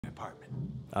apartment.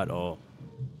 At all.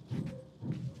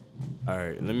 All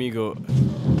right, let me go.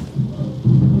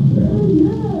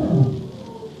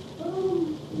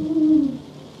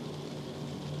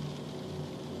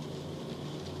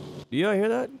 Do y'all hear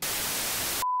that?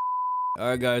 All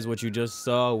right, guys, what you just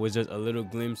saw was just a little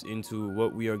glimpse into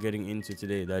what we are getting into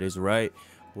today. That is right,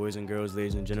 boys and girls,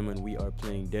 ladies and gentlemen, we are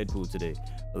playing Deadpool today.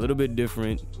 A little bit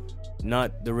different,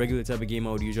 not the regular type of game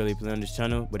I would usually play on this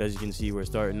channel, but as you can see, we're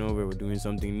starting over. We're doing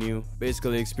something new,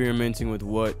 basically experimenting with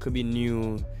what could be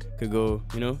new, could go,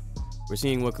 you know, we're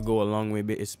seeing what could go a long way,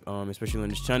 especially on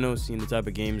this channel, seeing the type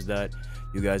of games that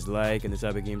you guys like and the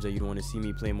type of games that you don't want to see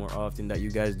me play more often, that you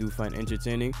guys do find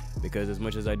entertaining, because as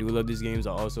much as I do love these games,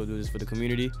 I also do this for the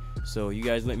community. So you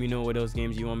guys let me know what else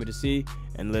games you want me to see,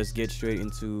 and let's get straight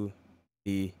into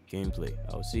the gameplay.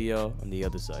 I'll see y'all on the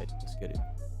other side. Let's get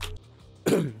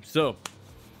it. So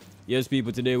yes,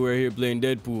 people, today we're here playing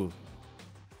Deadpool.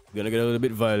 We're gonna get a little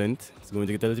bit violent. It's going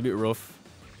to get a little bit rough,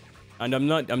 and I'm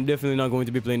definitely not going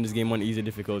to be playing this game on easy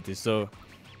difficulty. So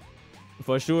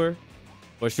for sure,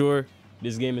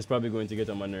 this game is probably going to get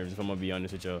on my nerves, if I'm gonna be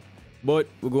honest with y'all. But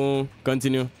we're gonna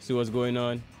continue, see what's going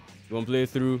on. We're gonna play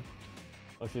through.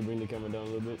 Actually, bring the camera down a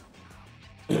little bit.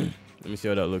 Let me see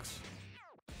how that looks.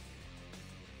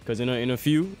 Because in a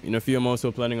few, I'm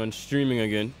also planning on streaming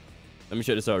again. Let me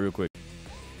check this out real quick.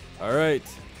 All right,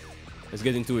 let's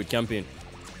get into it. Campaign.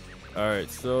 All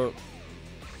right, so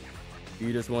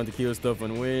you just want to kill stuff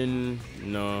and win?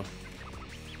 No.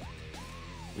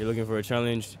 You're looking for a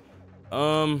challenge?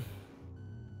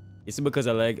 It's because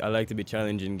I like to be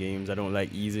challenging games. I don't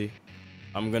like easy.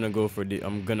 I'm gonna go for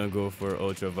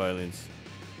ultra violence.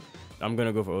 We're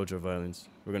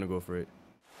gonna go for it.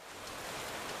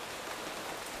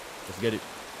 Let's get it.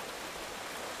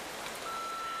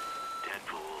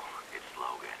 Deadpool, it's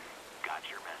Logan. Got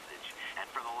your message. And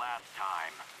for the last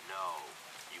time, no.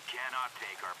 You cannot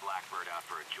take our Blackbird out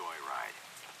for a joyride.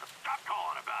 Stop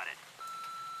calling about it.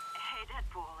 Hey,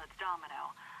 Deadpool, it's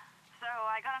Domino. So,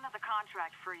 I got another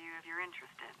contract for you if you're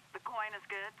interested. The coin is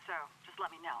good, so just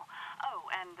let me know. Oh,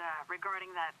 and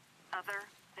regarding that other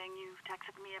thing you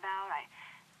texted me about, I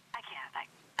can't.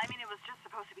 I mean, it was just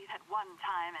supposed to be that one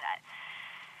time, and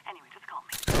anyway, just call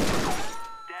me.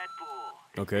 Deadpool.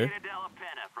 Okay. Peter Della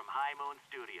Penna from High Moon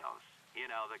Studios. You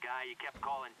know, the guy you kept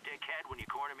calling dickhead when you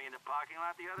cornered me in the parking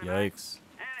lot the other night? Yikes.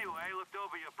 Anyway, looked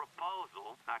over your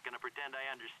proposal. Not gonna pretend I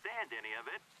understand any of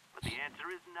it, but the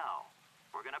answer is no.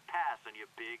 We're gonna pass on your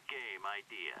big game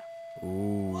idea.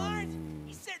 Ooh. What?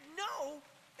 He said no?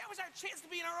 That was our chance to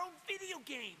be in our own video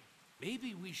game.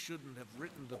 Maybe we shouldn't have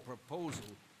written the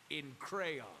proposal in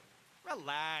crayon.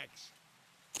 Relax.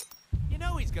 You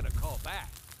know he's gonna call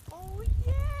back. Oh,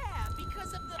 yeah,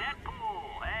 because of the...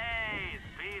 Deadpool! Hey, it's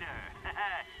Peter.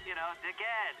 You know,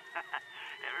 dickhead.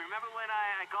 Remember when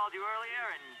I called you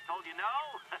earlier and told you no?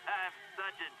 I'm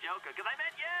such a joker, because I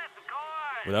meant yes, of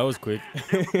course. Well, that was quick.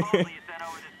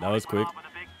 That was quick.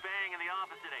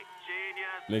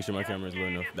 Make sure my camera is low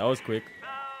enough. That was quick.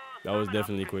 That was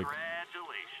definitely quick.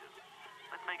 Congratulations.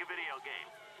 Let's make a video game.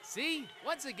 See?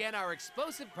 Once again, our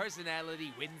explosive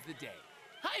personality wins the day.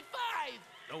 High five!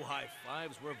 No high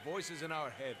fives, we're voices in our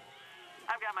head.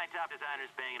 I've got my top designers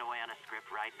banging away on a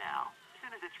script right now. As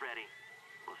soon as it's ready,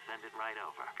 we'll send it right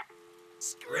over.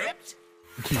 Script?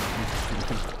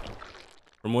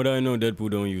 From what I know,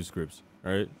 Deadpool don't use scripts,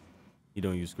 alright? He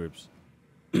don't use scripts.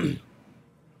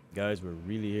 Guys, we're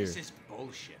really here. This is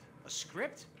bullshit. A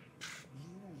script?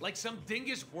 Like some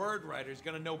dingus word writer's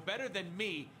gonna know better than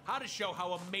me how to show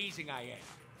how amazing I am.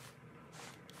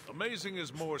 Amazing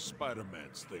is more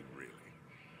Spider-Man's thing, really.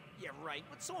 Yeah, right.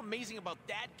 What's so amazing about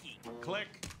that geek?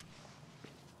 Click.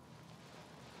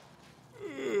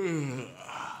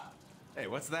 Hey,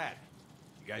 what's that?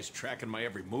 You guys tracking my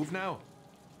every move now?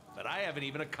 But I haven't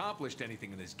even accomplished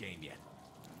anything in this game yet.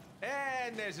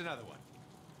 And there's another one.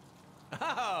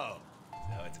 Oh,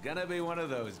 so it's gonna be one of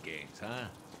those games, huh?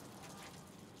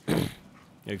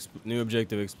 New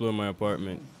objective, explore my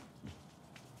apartment.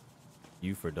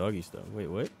 You for doggy stuff. Wait,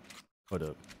 what? Hold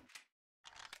up.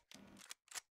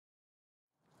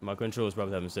 My controls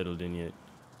probably haven't settled in yet.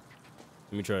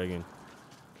 Let me try again.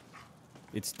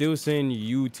 It's still saying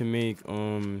you to make,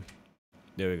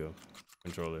 there we go.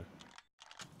 Controller.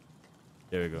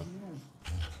 There we go.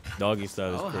 Doggy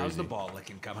style is Oh, crazy. how's the ball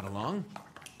licking coming along?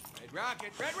 Red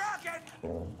Rocket, Red Rocket!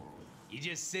 You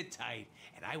just sit tight,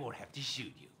 and I won't have to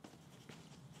shoot you.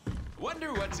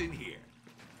 Wonder what's in here.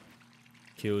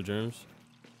 Kill germs.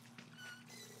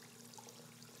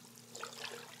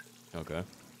 Okay.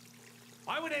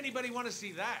 Why would anybody want to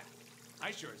see that?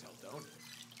 I sure as hell don't.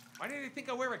 Why do they think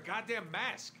I wear a goddamn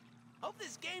mask? Hope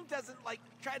this game doesn't, like,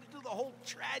 try to do the whole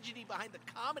tragedy behind the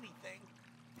comedy thing.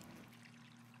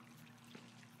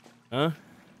 Huh?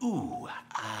 Ooh,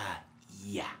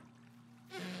 yeah.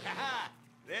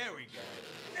 There we go.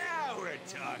 Now we're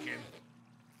talking.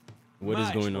 What is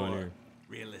Much going on more here?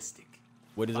 Realistic.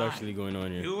 What is Fine. actually going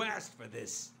on here? You asked for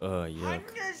this. Yuck.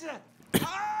 Hundreds of...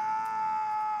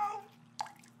 Oh!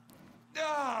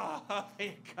 Oh,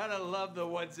 you gotta love the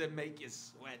ones that make you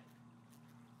sweat.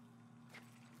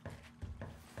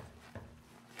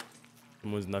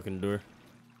 Someone's knocking the door.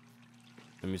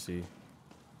 Let me see. Is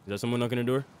that someone knocking the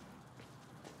door?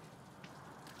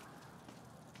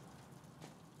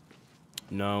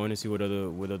 No, I want to see what other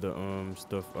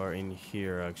stuff are in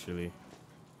here actually.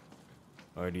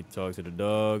 Already talked to the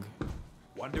dog.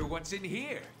 Wonder what's in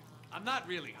here. I'm not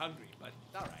really hungry, but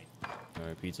all right. All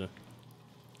right, pizza.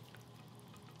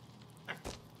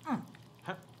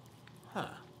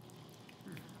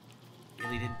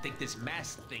 Really didn't think this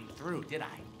mask thing through, did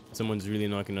I? Someone's really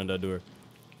knocking on that door.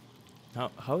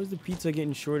 How is the pizza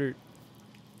getting shorter?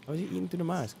 How is he eating through the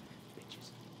mask?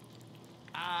 Bitches.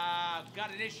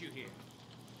 Got an issue here.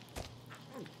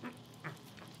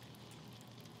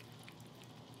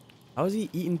 How is he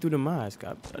eating through the mask?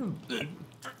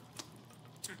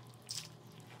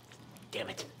 Damn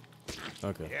it.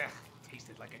 Okay. Yeah,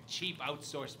 tasted like a cheap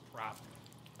outsourced prop.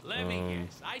 Let me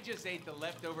guess, I just ate the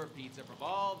leftover pizza from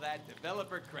all that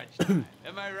developer crunch time.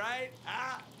 Am I right?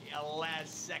 You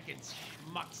last second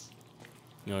schmucks.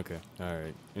 Okay. All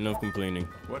right. Enough complaining.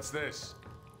 What's this?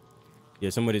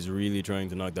 Yeah, somebody's really trying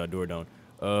to knock that door down.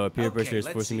 Peer pressure is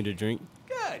let's forcing me see. to drink.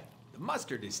 Good. The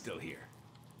mustard is still here.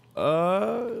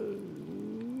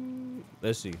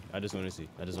 Let's see. I just want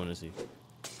to see.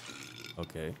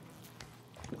 Okay.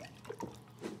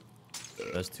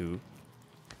 That's 2.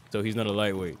 So he's not a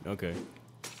lightweight. Okay.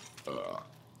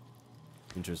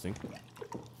 Interesting.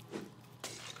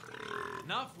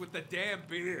 Enough with the damn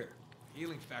beer.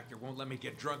 Healing factor won't let me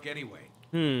get drunk anyway.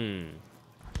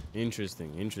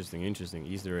 Interesting.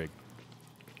 Easter egg.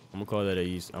 I'm gonna call that an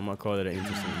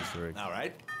interesting Easter egg. All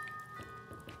right.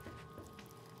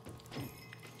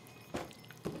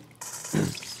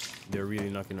 They're really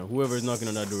knocking on. Whoever's knocking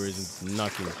on that door is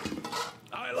knocking.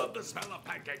 I love the smell of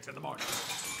pancakes in the morning.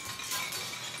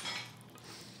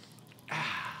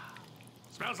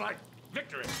 Smells like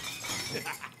victory.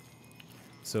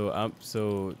 So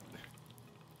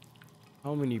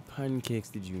how many pancakes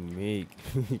did you make?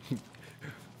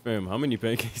 Fam, how many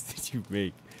pancakes did you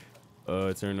make?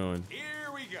 Turn on.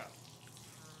 Here we go.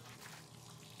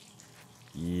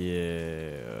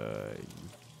 Yeah.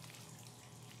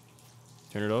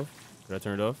 Turn it off? Could I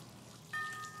turn it off?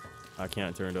 I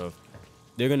can't turn it off.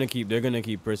 They're gonna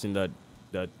keep pressing that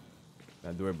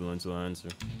doorbell until I answer.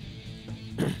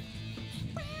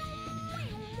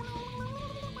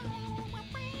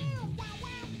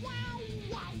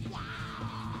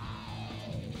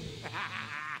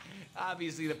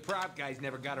 Obviously, the prop guys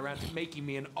never got around to making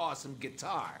me an awesome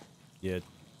guitar. Yeah,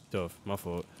 tough. My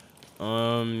fault.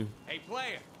 Hey,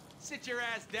 player, sit your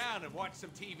ass down and watch some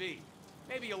TV.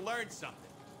 Maybe you'll learn something.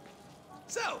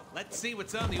 So, let's see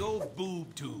what's on the old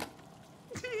boob tube.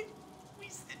 We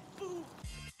said boob.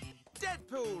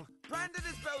 Deadpool, branded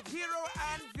as both hero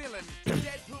and villain.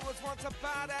 Deadpool was once a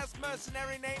badass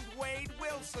mercenary named Wade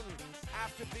Wilson.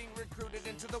 After being recruited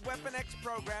into the Weapon X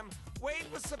program, Wade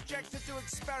was subjected to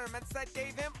experiments that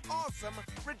gave him awesome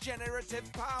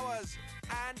regenerative powers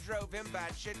and drove him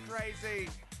batshit crazy.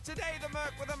 Today, the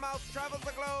merc with a mouth travels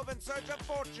the globe in search of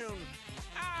fortune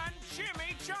and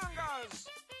chimichangas.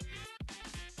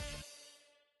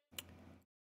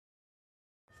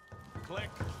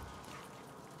 Click.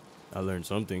 I learned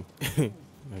something. I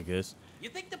guess. You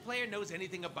think the player knows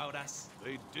anything about us?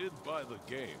 They did buy the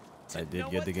game. I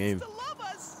did get the game. To love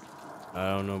us. I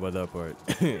don't know about that part.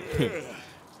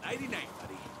 Nighty-night,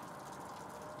 buddy.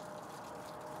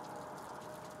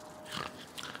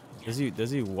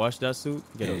 Does he wash that suit?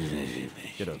 Get up.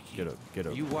 Get up. Get up. Get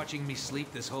up. You watching me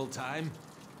sleep this whole time?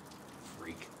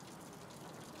 Freak.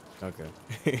 Okay.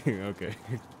 Okay.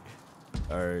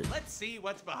 All right. Let's see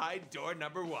what's behind door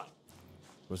number 1.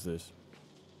 What's this?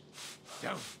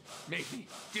 Don't make me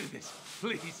do this,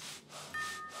 please.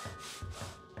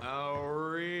 Oh,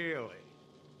 really?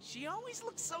 She always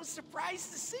looks so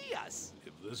surprised to see us.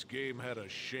 If this game had a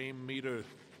shame meter,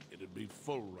 it'd be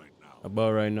full right now.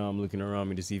 About right now, I'm looking around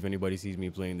me to see if anybody sees me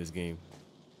playing this game.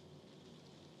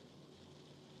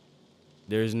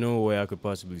 There's no way I could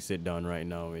possibly sit down right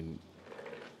now and...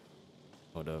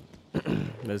 Hold up.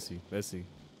 Let's see.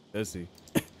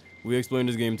 We explained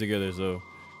this game together, so...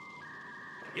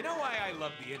 You know why I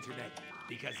love the internet?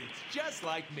 Because it's just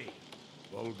like me.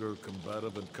 Vulgar,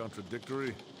 combative, and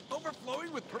contradictory.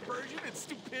 Overflowing with perversion and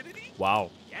stupidity? Wow.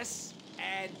 Yes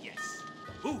and yes.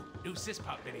 Ooh, new sis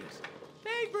pop videos.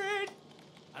 Favorite!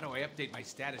 How do I update my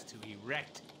status to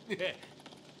erect? Another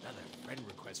friend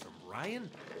request from Ryan?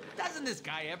 Doesn't this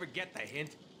guy ever get the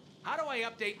hint? How do I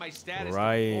update my status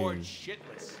Ryan. to bored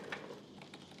shitless?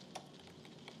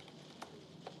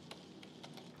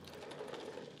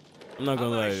 I'm not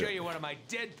gonna I'm lie. show you one of my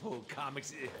Deadpool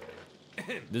comics.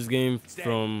 This game,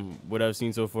 from what I've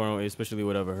seen so far, especially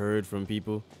what I've heard from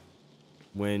people,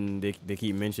 when they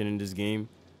keep mentioning this game,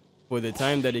 for the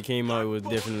time that it came out, it was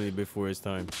definitely before its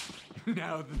time.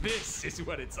 Now this is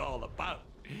what it's all about.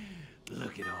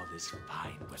 Look at all this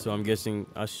fine. So I'm guessing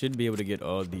I should be able to get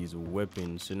all these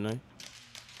weapons, shouldn't I?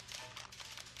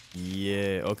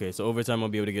 Yeah, okay, so over time I'll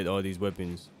be able to get all these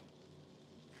weapons.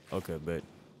 Okay, bet.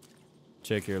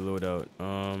 Check your loadout.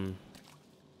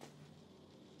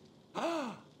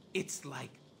 It's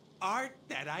like art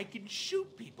that I can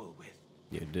shoot people with.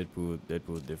 Yeah,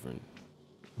 Deadpool's different.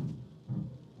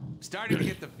 Starting to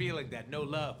get the feeling that no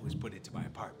love was put into my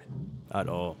apartment. At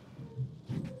all.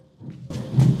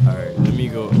 Alright, let me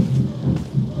go.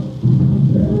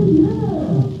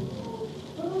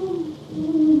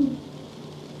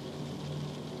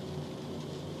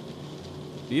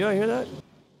 Do y'all hear that?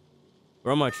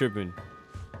 Or am I tripping?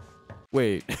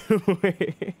 Wait,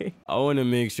 wait. I want to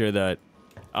make sure that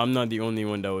I'm not the only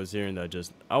one that was hearing that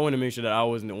I want to make sure that I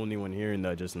wasn't the only one hearing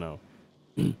that just now.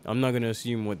 I'm not going to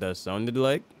assume what that sounded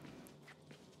like,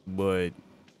 but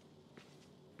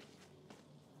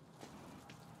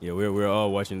yeah, we're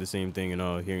all watching the same thing and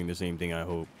all hearing the same thing, I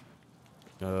hope.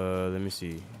 Let me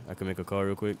see. I can make a call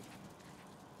real quick.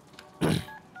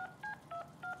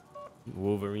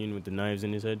 Wolverine with the knives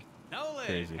in his head. Nolan,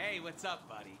 Crazy. hey, what's up,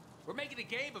 buddy? We're making a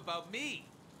game about me.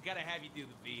 Gotta have you do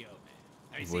the VO, man.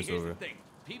 I mean, see, here's the Voiceover. thing.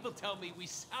 People tell me we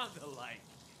sound alike.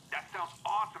 That sounds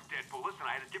awesome, Deadpool. Listen,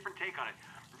 I had a different take on it.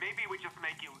 Maybe we just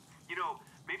make you,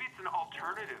 maybe it's an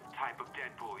alternative type of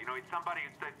Deadpool. It's somebody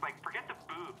that's like, forget the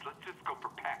boobs. Let's just go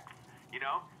for pecs.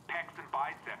 Pecs and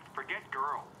biceps. Forget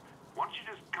girls. Why don't you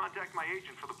just contact my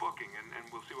agent for the booking, and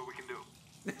we'll see what we can do.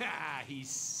 He's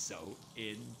so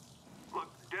in. Look,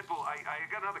 Deadpool, I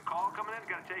got another call coming in.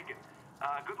 Gotta take it.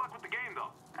 Good luck with the game,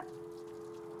 though.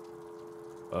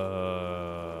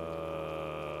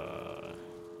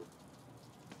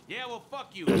 Yeah, well,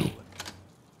 fuck you, Nolan.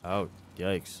 Oh,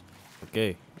 yikes.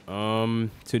 Okay.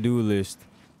 To-do list.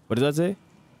 What does that say?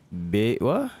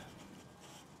 What?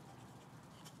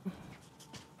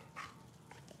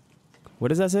 What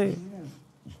does that say?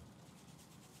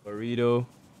 Burrito.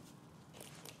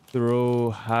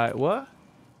 Throw high. What?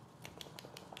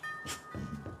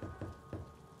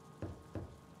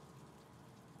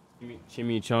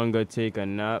 Chimichanga, take a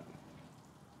nap.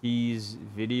 Tease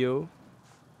video.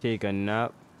 Take a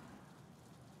nap.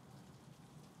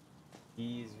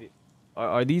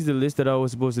 Are these the list that I was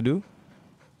supposed to do?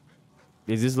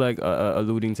 Is this like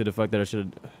alluding to the fact that I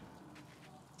should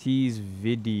tease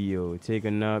video, take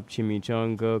a nap,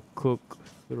 chimichanga, cook,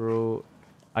 throw?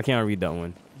 I can't read that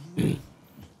one.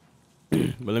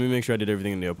 But let me make sure I did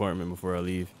everything in the apartment before I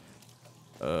leave.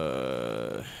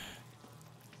 I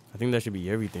think that should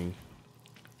be everything.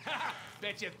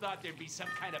 Bet you thought there'd be some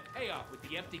kind of payoff with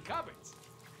the empty cupboards.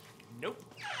 Nope.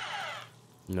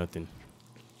 Nothing.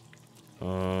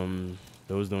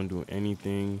 Those don't do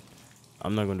anything.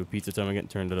 I'm not gonna do pizza time. I get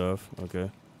turned it off.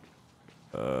 Okay.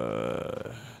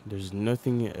 There's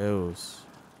nothing else.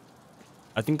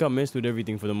 I think I messed with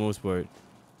everything for the most part.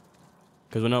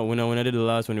 Cause when I did the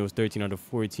last one, it was 13 out of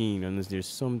 14. Unless there's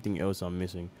something else I'm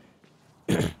missing.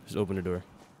 Just open the door.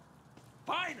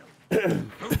 Finally.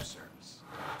 Room service.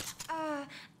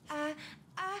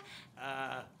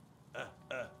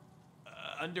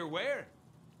 Underwear?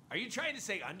 Are you trying to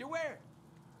say underwear?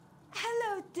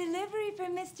 Hello, delivery for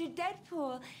Mr.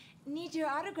 Deadpool. Need your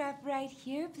autograph right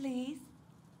here, please.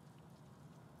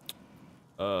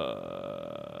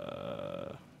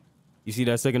 You see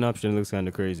that second option looks kind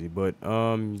of crazy, but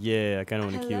yeah, I kind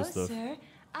of want to kill stuff. Hello, sir.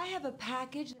 I have a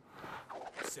package.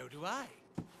 So do I.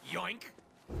 Yoink.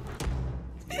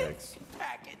 Yikes.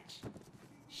 Package.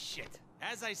 Shit.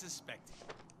 As I suspected.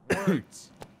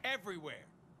 Words. Everywhere.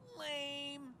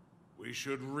 Lame. We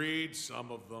should read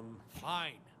some of them.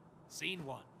 Fine. Scene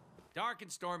 1. Dark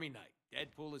and stormy night.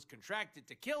 Deadpool is contracted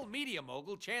to kill media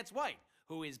mogul Chance White,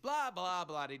 who is blah, blah,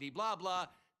 blah-dee-dee, blah, blah.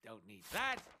 Don't need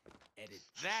that. Edit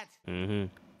that. Mm-hmm.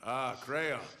 Ah,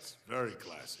 crayons. Very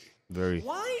classy. Very.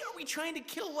 Why are we trying to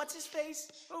kill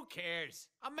what's-his-face? Who cares?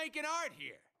 I'm making art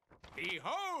here.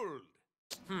 Behold!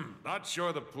 Not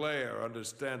sure the player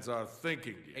understands our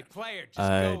thinking Hey, yet. player, just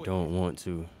I go with don't it. want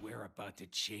to. We're about to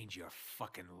change your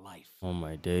fucking life. Oh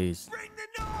my days. Bring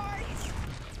the noise!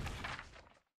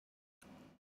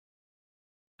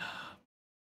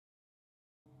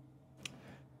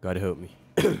 Gotta help me.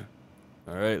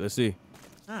 All right, let's see.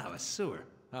 Ah, a sewer.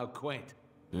 How quaint.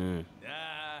 Mm,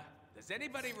 Does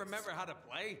anybody remember how to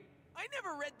play? I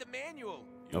never read the manual.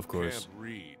 of course. Can't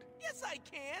read. Yes, I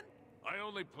can. I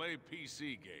only play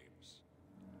PC games.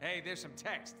 Hey, there's some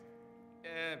text.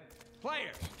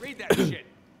 Player, read that shit.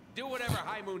 Do whatever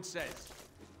High Moon says.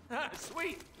 Ah,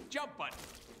 sweet. Jump button.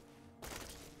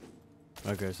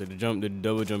 Okay, so the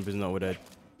double jump is not what that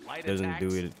Light doesn't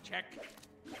attacks. do it.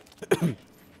 Check.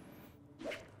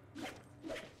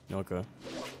 Okay.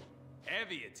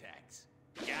 Heavy attacks.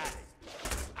 Got it.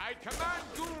 I command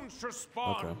goons to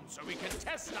spawn Okay. so we can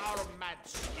test our mad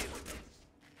skills.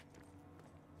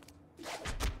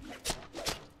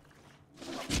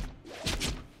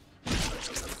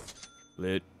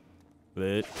 Lit.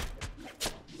 Lit.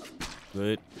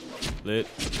 Lit. Lit.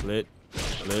 Lit.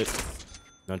 Lit.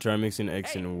 Now try mixing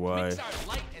X Hey, and Y. mix our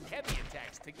light and heavy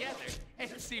attacks together and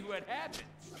see what happens.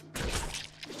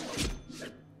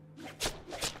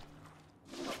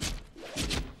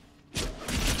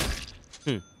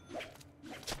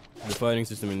 The fighting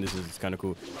system in this is kind of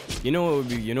cool. You know what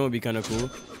would be kind of cool?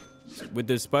 With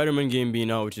the Spider-Man game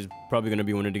being out, which is probably gonna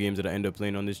be one of the games that I end up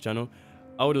playing on this channel,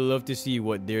 I would love to see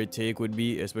what their take would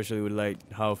be, especially with like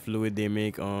how fluid they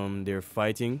make their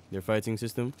fighting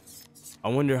system. I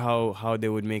wonder how they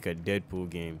would make a Deadpool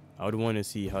game. I would want to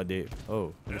see how they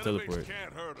the Enemies teleport.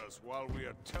 can't hurt us while we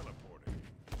are teleporting.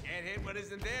 Can't hit what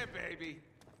isn't there, baby.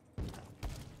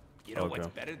 You know what's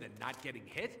Okay. better than not getting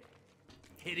hit?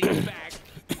 Hitting back.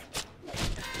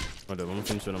 Hold up, I'm gonna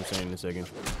finish what I'm saying in a second.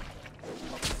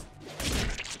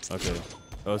 Okay.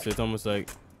 Oh, so it's almost like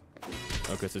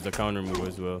okay, so it's a counter move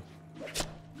as well.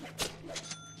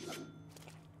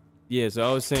 Yeah, so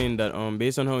I was saying that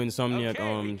based on how Insomniac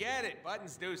Okay, we get it.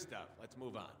 Buttons do stuff. Let's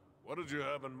move on. What did you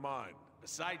have in mind?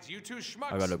 Besides you two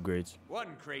schmucks. I got upgrades.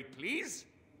 One crate, please.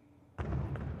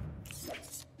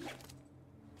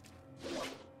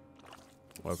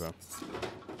 Okay.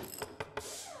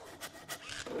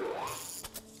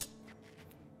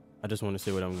 I just want to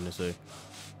say what I'm gonna say.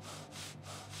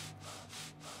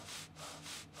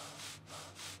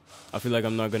 I feel like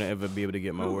I'm not gonna ever be able to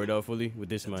get my word out fully with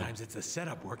this man. Sometimes it's the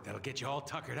setup work that'll get you all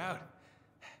tuckered out.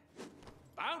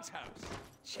 Bounce house.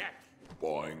 Check.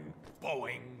 Boing,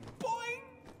 Boing. Boing.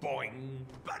 Boing.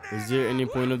 Banana. Is there any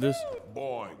point of this?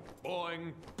 boing,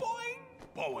 Boing. Boing.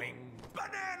 Boing.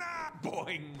 Banana.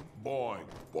 Boing. boing,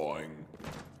 boing.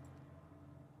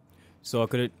 So I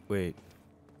could've wait.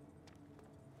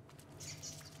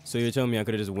 So you're telling me I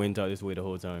could've just went out this way the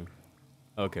whole time?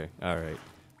 Okay, all right.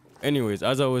 Anyways,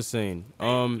 as I was saying,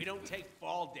 We don't take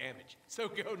fall damage, so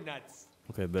go nuts.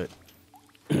 okay, but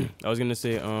I was gonna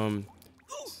say, Ooh, an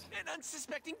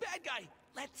unsuspecting bad guy.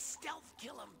 Let's stealth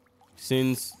kill him.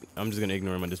 since I'm just gonna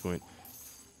ignore him at this point,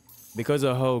 because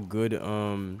of how good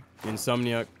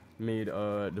Insomniac made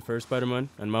the first Spider-Man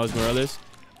and Miles Morales,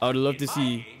 I would love to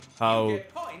see how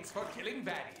Get points for killing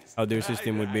baddies. how their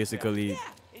system would basically. Yeah,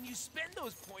 and you spend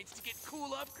those points to get cool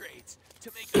upgrades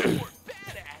to make you more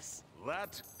badass.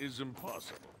 That is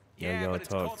impossible. Yeah, y'all but it's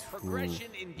called talk progression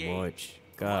in too game. much.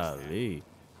 Golly.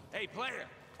 Hey, player,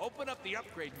 open up the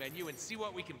upgrade menu and see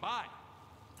what we can buy.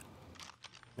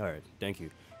 All right, thank you.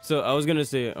 So I was gonna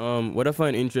say, what I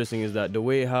find interesting is that the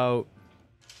way how,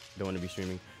 don't want to be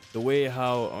streaming, the way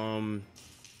how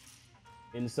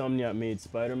Insomniac made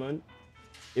Spider-Man,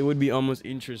 it would be almost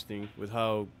interesting with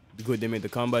how good they made the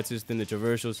combat system, the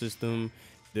traversal system,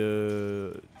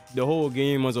 the whole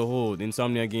game as a whole, the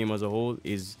Insomniac game as a whole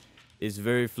is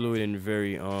very fluid and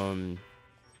very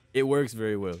it works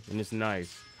very well and it's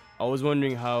nice. I was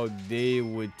wondering how they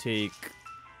would take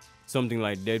something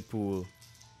like Deadpool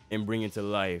and bring it to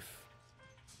life.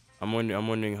 I'm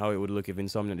wondering how it would look if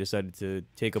Insomniac decided to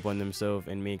take upon themselves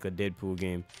and make a Deadpool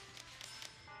game.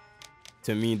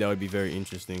 To me, that would be very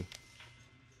interesting.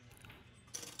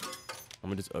 I'm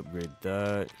gonna just upgrade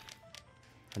that.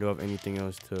 I don't have anything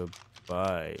else to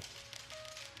buy.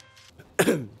 I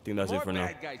think that's The it more for now.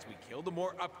 bad guys we kill, the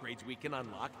more upgrades we can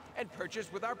unlock and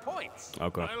purchase with our points.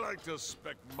 Okay. I like to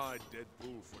spec my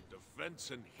Deadpool for defense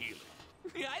and healing.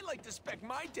 Yeah, I like to spec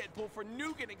my Deadpool for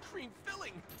nougat and cream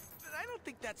filling, but I don't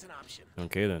think that's an option.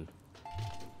 Okay then.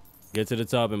 Get to the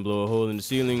top and blow a hole in the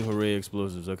ceiling. Hooray,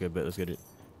 explosives. Okay, bet. Let's get it.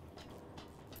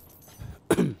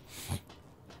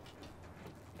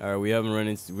 All right, we haven't run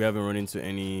into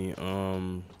any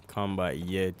combat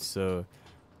yet, so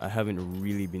I haven't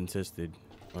really been tested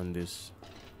on this.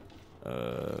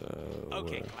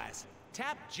 Okay, class.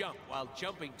 Tap jump while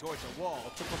jumping towards a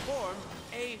wall to perform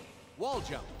a wall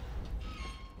jump.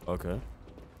 Okay.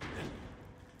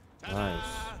 Nice.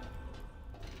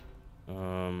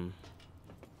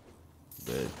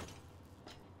 But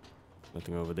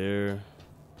nothing over there.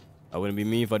 I wouldn't be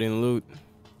me if I didn't loot.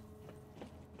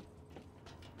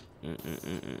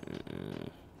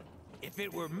 If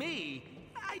it were me,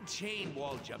 I'd chain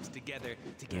wall jumps together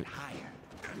to get higher.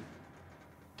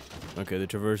 Okay, the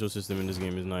traversal system in this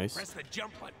game is nice. Press the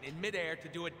jump button in midair to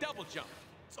do a double jump.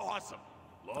 It's awesome.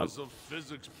 Laws of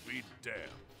physics be damned.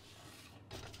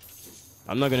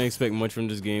 I'm not gonna expect much from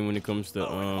this game when it comes to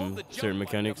certain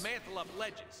mechanics, mantle up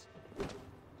ledges.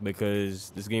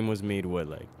 because this game was made what,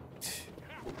 like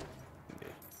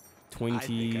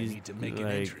 20s,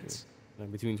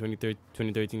 like between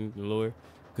 2013 and lower,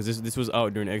 because this was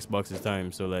out during Xbox's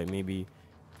time, so like maybe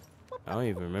I don't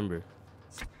even remember.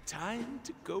 Time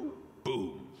to go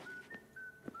boom.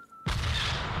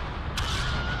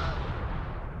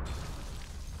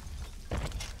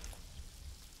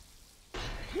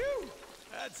 Phew!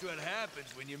 That's what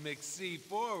happens when you mix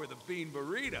C4 with a bean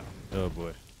burrito. Oh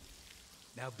boy.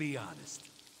 Now be honest.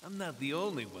 I'm not the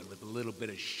only one with a little bit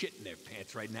of shit in their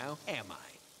pants right now, am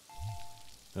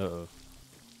I? Uh-oh.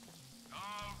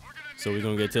 So we're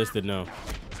gonna get tested now.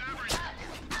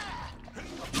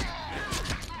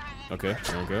 Okay,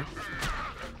 okay.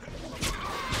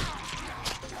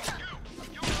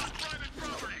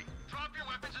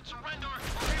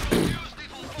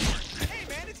 Hey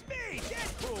man, it's me,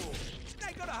 Deadpool! Didn't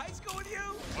I go to high school with you?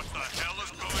 What the hell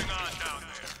is going on down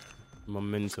there?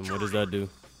 Momentum, what does that do?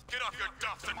 Get off your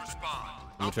duffs and respond.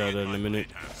 Let me try that in a minute.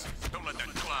 Don't let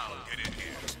that clown get in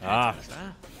here. Ah,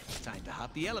 Time to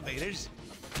hop the elevators.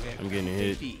 I'm getting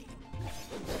hit.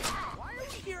 Why are we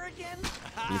here again?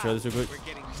 Let me try this real quick. We're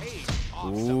getting paid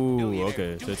off some Ooh, millionaire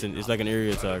okay. So doing it's like an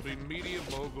area attack. Be media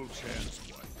mogul chance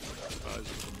wipe. Rise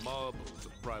of the mob, the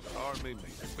private army,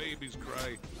 make the babies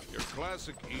cry. Your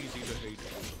classic easy to hate.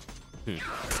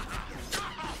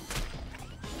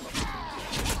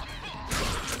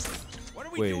 What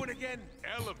are we Wait. doing again?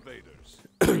 Elevators.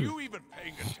 Are you even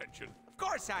paying attention? Of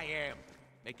course I am.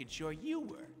 Making sure you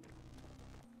were.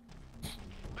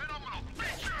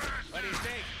 What do you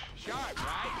think? Sharp,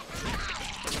 right?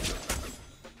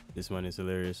 This one is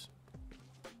hilarious.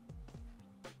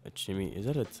 A chimney. Is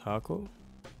that a taco?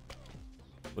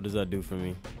 What does that do for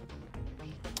me?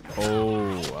 Oh,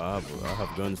 I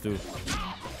have guns too.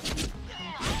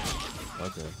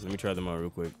 Okay, let me try them out real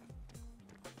quick.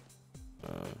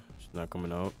 It's not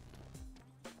coming out.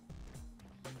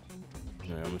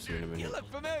 Alright, I'm gonna see in a You minute. look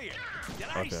familiar. Did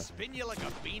I spin you like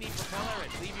a beanie propeller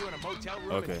and leave you in a motel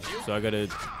room? Okay, in June? so I gotta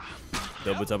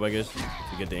double tap, I guess, to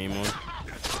get the aim on.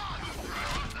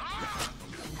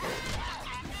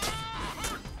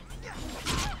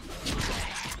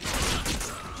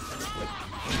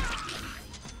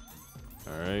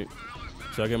 Alright.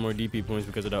 So I get more DP points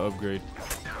because of that upgrade.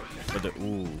 But the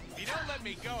ooh. If you don't let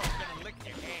me go, I'm gonna lick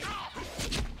your hand.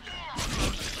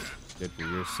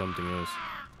 Deadpool, you're something else.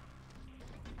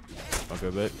 Okay,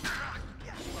 bet.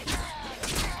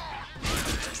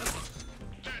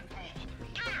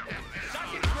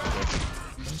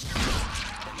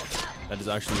 That is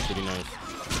actually pretty nice.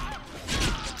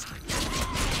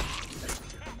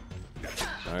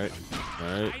 Alright,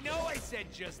 alright. I know I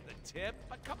said just the tip,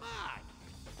 but come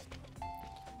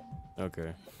on.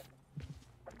 Okay.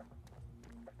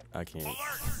 I can't.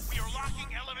 Alert! We are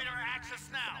locking elevator access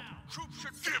now. Troops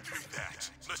should give me that.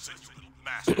 Listen, you little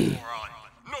master moron.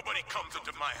 Nobody comes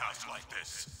into my house like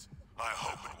this. I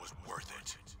hope it was worth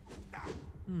it.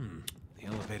 The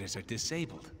elevators are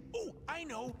disabled. Oh, I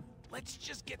know. Let's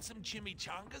just get some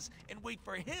chimichangas and wait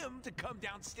for him to come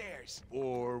downstairs.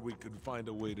 Or we could find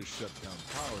a way to shut down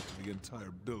power to the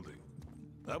entire building.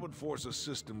 That would force a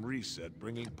system reset,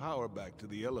 bringing power back to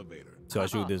the elevator. So I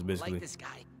shoot this basically. Like this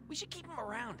guy. We should keep him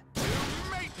around.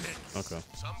 Maintenance. Okay.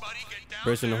 Somebody get down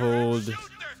Press and there hold shoot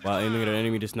their while aiming at an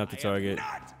enemy to snap the I am target.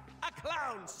 not a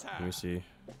clown, sir. Let me see.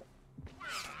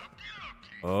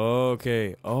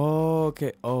 Okay,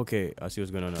 okay, okay. I see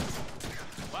what's going on now.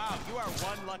 Wow, you are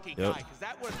one lucky guy, because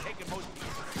that would have taken most people.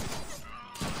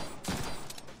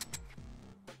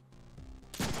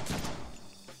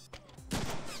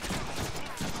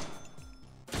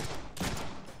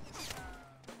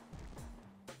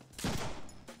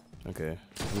 Okay,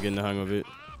 I'm getting the hang of it.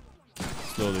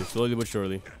 Slowly but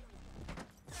surely.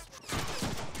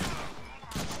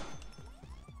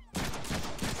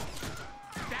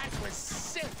 That was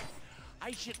sick.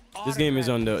 I should This game is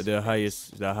on autograph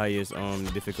the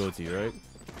highest difficulty, right?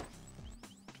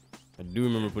 I do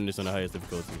remember putting this on the highest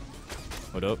difficulty.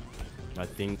 Hold up. I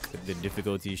think the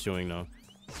difficulty is showing now.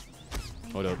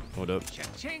 Hold up, hold up.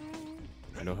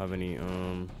 I don't have any,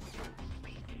 I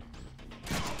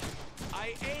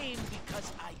aim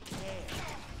because I care.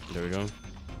 There we go.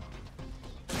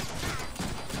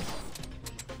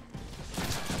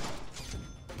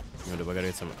 Hold up, I gotta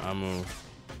get some ammo.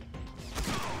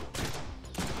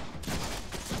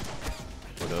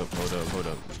 Hold up, hold up, hold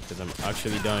up. Because I'm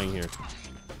actually dying here.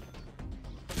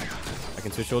 I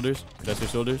can switch shoulders? Could I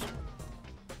switch shoulders?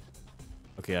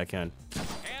 Okay, I can.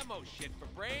 Ammo shit for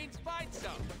brains, find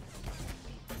some.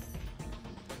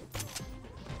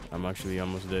 I'm actually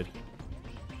almost dead.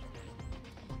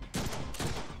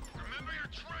 Remember your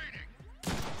training.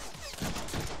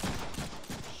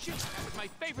 Shit, that was my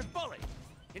favorite bullet.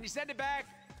 Can you send it back?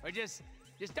 Or just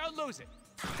don't lose it.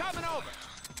 Coming over.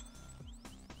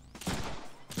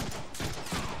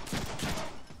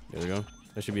 There we go.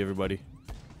 That should be everybody.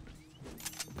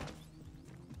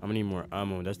 I'm gonna need more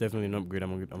ammo. That's definitely an upgrade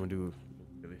I'm gonna do.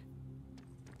 Really.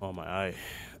 Oh, my eye.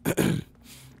 Let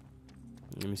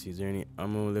me see. Is there any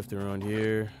ammo left around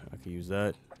here? I could use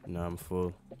that. Nah, I'm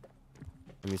full.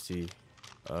 Let me see.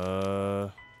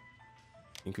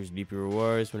 Increase DP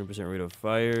rewards. 20% rate of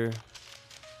fire.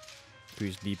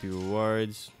 Increase DP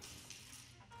rewards.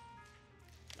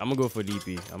 I'm gonna go for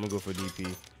DP.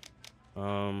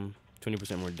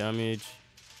 20% more damage.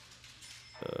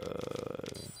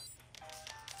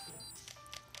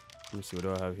 Let me see, what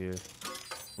do I have here?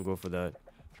 I'll go for that.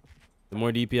 The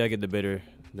more DP I get, the better.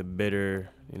 The better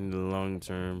in the long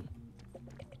term.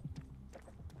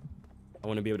 I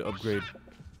want to be able to upgrade.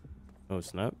 Oh,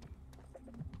 snap.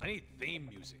 I need theme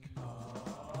music.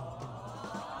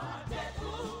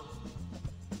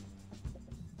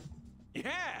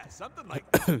 Yeah, something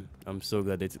like that. I'm so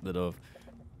glad they took that off.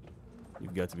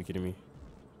 You've got to be kidding me.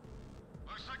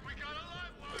 Looks like we got a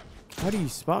live one. How do you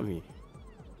spot me?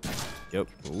 Yep.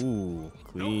 Ooh,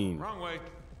 clean. Nope, wrong way.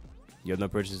 You have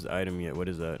not purchased the item yet. What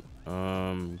is that?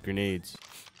 Grenades.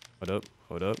 Hold up,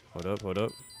 hold up, hold up, hold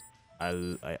up.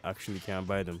 I actually can't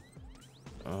buy them.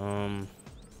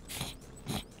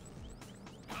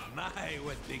 My,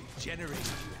 what big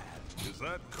generators you have. Is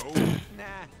that cold?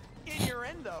 Nah,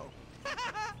 innuendo.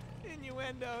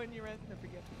 Innuendo, I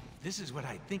forget. This is what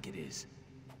I think it is.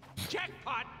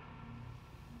 Jackpot!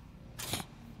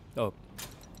 Oh,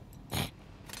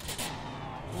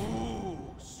 Ooh,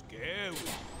 scary.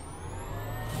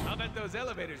 I'll bet those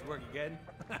elevators work again.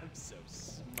 I'm so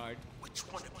smart. Which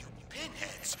one of you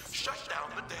pinheads shut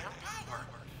down the damn power?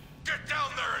 Get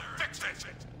down there and fix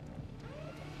it!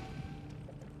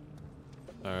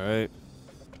 all right.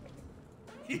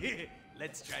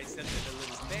 Let's try something a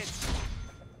little fancy.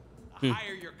 The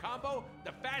higher your combo,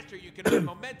 the faster you can earn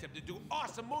momentum to do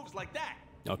awesome moves like that.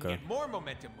 Okay. And get more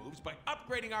momentum moves by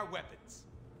upgrading our weapons.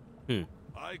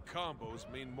 High combos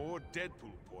mean more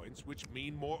Deadpool points, which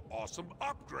mean more awesome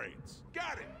upgrades.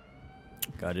 Got it!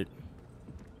 Got it.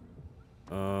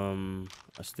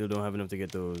 I still don't have enough to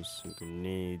get those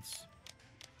grenades.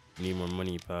 Need more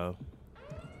money, pal.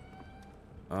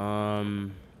 I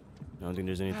don't think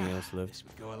there's anything else left. This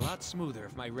would go a lot smoother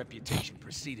if my reputation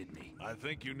preceded me. I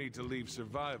think you need to leave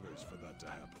survivors for that to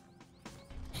happen.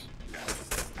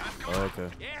 Oh, okay.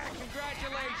 Yeah,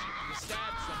 congratulations. You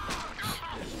stabbed somebody.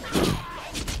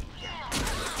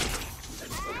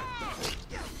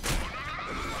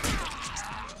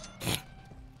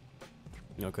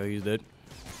 Okay, he's dead.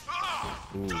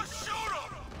 Ooh. Just shoot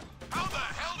him! How the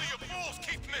hell do you fools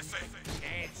keep missing?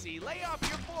 Nancy, lay off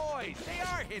your boys. They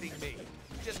are hitting me.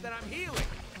 Just that I'm healing.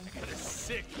 I got a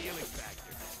sick healing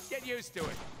factor. Get used to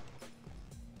it.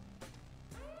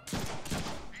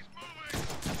 He's moving!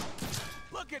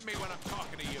 Look at me when I'm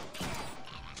talking to you.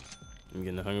 I'm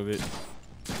getting the hang of it. It's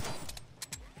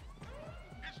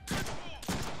Deadpool!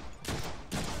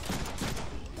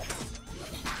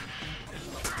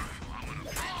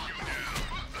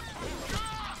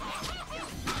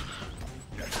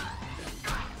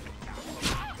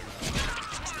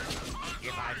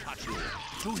 If I touch you,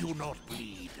 do you not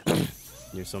bleed?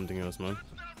 Here's something else, man.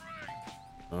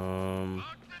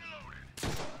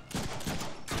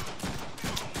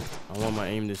 I want my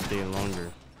aim to stay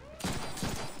longer.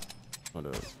 Hold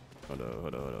up. Hold up,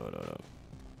 hold up, hold up, hold up.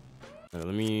 Let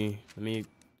me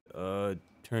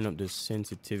turn up the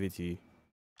sensitivity.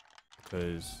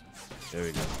 Because there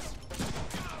we go.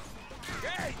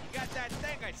 Hey, you got that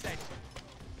thing I sent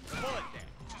you. Pull it there.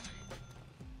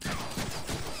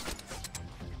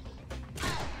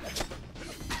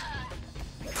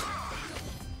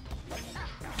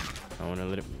 I wanna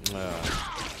let it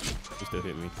he still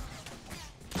hit me.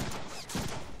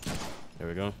 There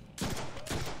we go.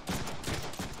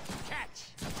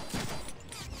 Catch.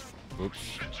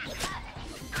 Oops.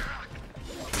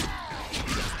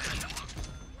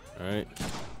 Alright.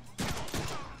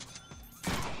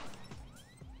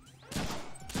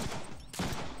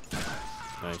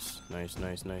 Nice.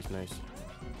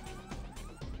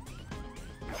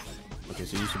 Okay,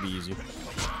 so you should be easy.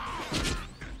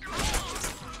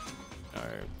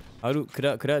 Alright.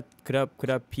 Could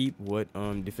I peep what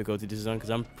difficulty this is on?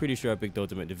 Because I'm pretty sure I picked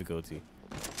ultimate difficulty.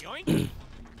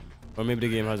 Or maybe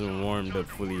the game hasn't warmed up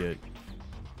fully yet.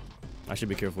 I should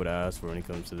be careful what I ask for when it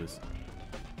comes to this.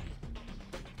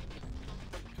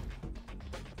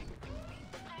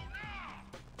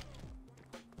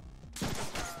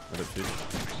 What up, dude?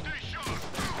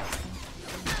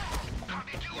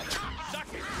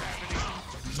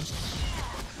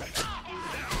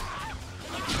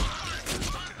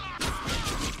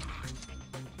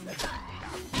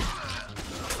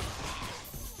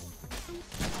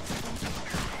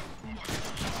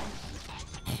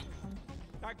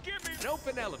 An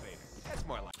open elevator. That's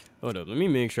more like. Hold up, let me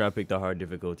make sure I pick the hard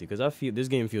difficulty because I feel this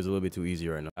game feels a little bit too easy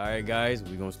right now. Alright guys,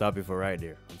 we're gonna stop it for right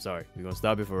there. I'm sorry, we're gonna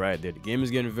stop it for right there. The game is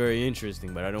getting very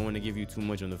interesting, but I don't want to give you too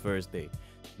much on the first day.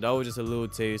 That was just a little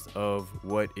taste of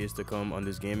what is to come on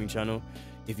this gaming channel.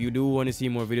 If you do want to see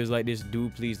more videos like this, do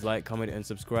please like, comment, and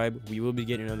subscribe. We will be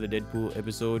getting another Deadpool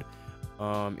episode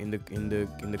in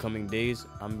the coming days.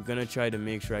 I'm gonna try to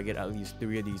make sure I get at least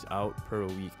 3 of these out per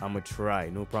week. I'm gonna try,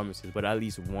 no promises, but at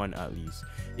least 1 at least.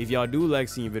 If y'all do like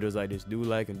seeing videos like this, do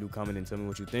like and do comment and tell me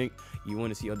what you think. You want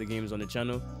to see other games on the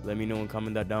channel, let me know and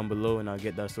comment that down below, and I'll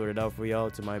get that sorted out for y'all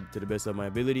to the best of my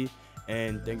ability.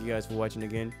 And thank you guys for watching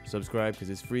again. Subscribe because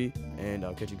it's free, and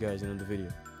I'll catch you guys in another video.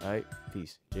 All right,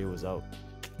 peace. JWiz out.